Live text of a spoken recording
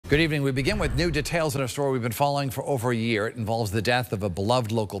Good evening. We begin with new details in a story we've been following for over a year. It involves the death of a beloved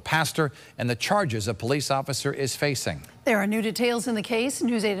local pastor and the charges a police officer is facing. There are new details in the case.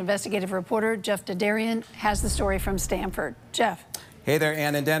 News 8 investigative reporter Jeff Dadarian has the story from Stamford. Jeff. Hey there,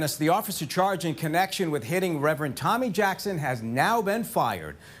 Ann and Dennis. The officer charged in connection with hitting Reverend Tommy Jackson has now been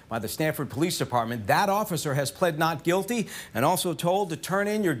fired by the Stamford Police Department. That officer has pled not guilty and also told to turn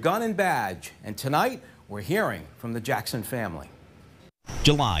in your gun and badge. And tonight, we're hearing from the Jackson family.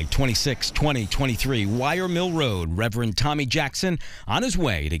 July 26, 2023, Wire Mill Road. Reverend Tommy Jackson on his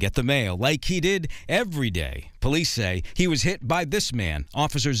way to get the mail like he did every day. Police say he was hit by this man,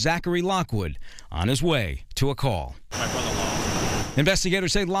 Officer Zachary Lockwood, on his way to a call. My brother-in-law.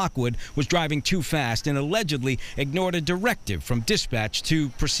 Investigators say Lockwood was driving too fast and allegedly ignored a directive from dispatch to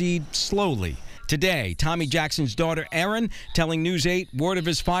proceed slowly. Today, Tommy Jackson's daughter, Erin, telling News 8 word of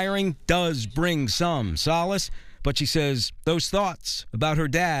his firing does bring some solace. But she says those thoughts about her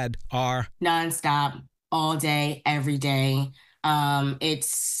dad are nonstop, all day, every day.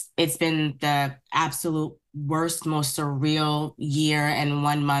 It's been the absolute worst, most surreal year and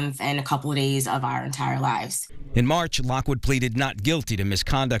 1 month and a couple of days of our entire lives. In March, Lockwood pleaded not guilty to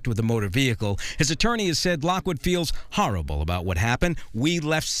misconduct with a motor vehicle. His attorney has said Lockwood feels horrible about what happened. We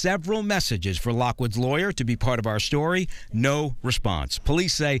left several messages for Lockwood's lawyer to be part of our story. No response.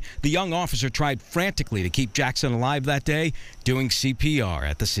 Police say the young officer tried frantically to keep Jackson alive that day, doing CPR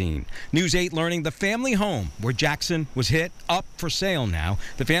at the scene. News 8 learning the family home where Jackson was hit up for sale now.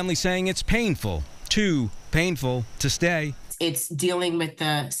 The family saying it's painful, too painful to stay. It's dealing with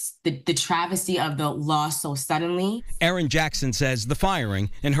the travesty of the loss so suddenly. Erin Jackson says the firing,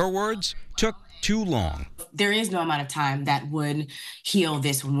 in her words, took too long. There is no amount of time that would heal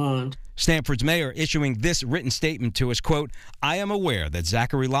this wound. Stamford's mayor issuing this written statement to us, quote, I am aware that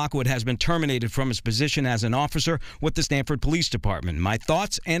Zachary Lockwood has been terminated from his position as an officer with the Stamford Police Department. My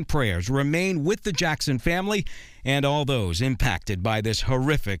thoughts and prayers remain with the Jackson family and all those impacted by this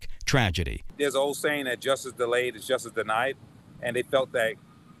horrific tragedy. There's an old saying that justice delayed is justice denied, and they felt that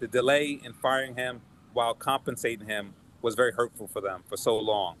the delay in firing him while compensating him was very hurtful for them for so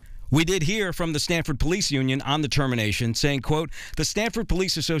long. We did hear from the Stamford Police Union on the termination, saying, quote, the Stamford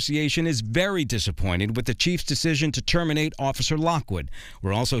Police Association is very disappointed with the chief's decision to terminate Officer Lockwood.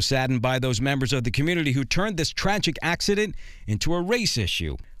 We're also saddened by those members of the community who turned this tragic accident into a race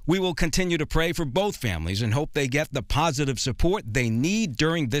issue. We will continue to pray for both families and hope they get the positive support they need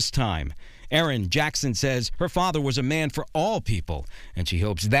during this time. Erin Jackson says her father was a man for all people, and she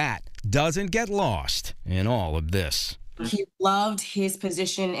hopes that doesn't get lost in all of this. He loved his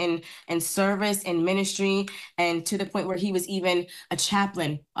position in service and ministry, and to the point where he was even a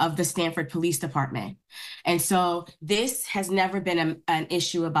chaplain of the Stamford Police Department. And so this has never been an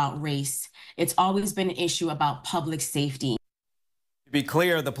issue about race. It's always been an issue about public safety. To be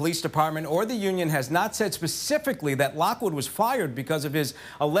clear, the police department or the union has not said specifically that Lockwood was fired because of his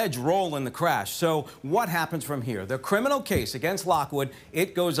alleged role in the crash. So what happens from here? The criminal case against Lockwood,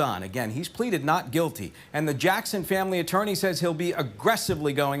 it goes on. Again, he's pleaded not guilty. And the Jackson family attorney says he'll be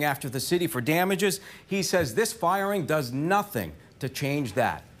aggressively going after the city for damages. He says this firing does nothing to change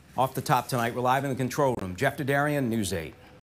that. Off the top tonight, we're live in the control room. Jeff Dadarian, News 8.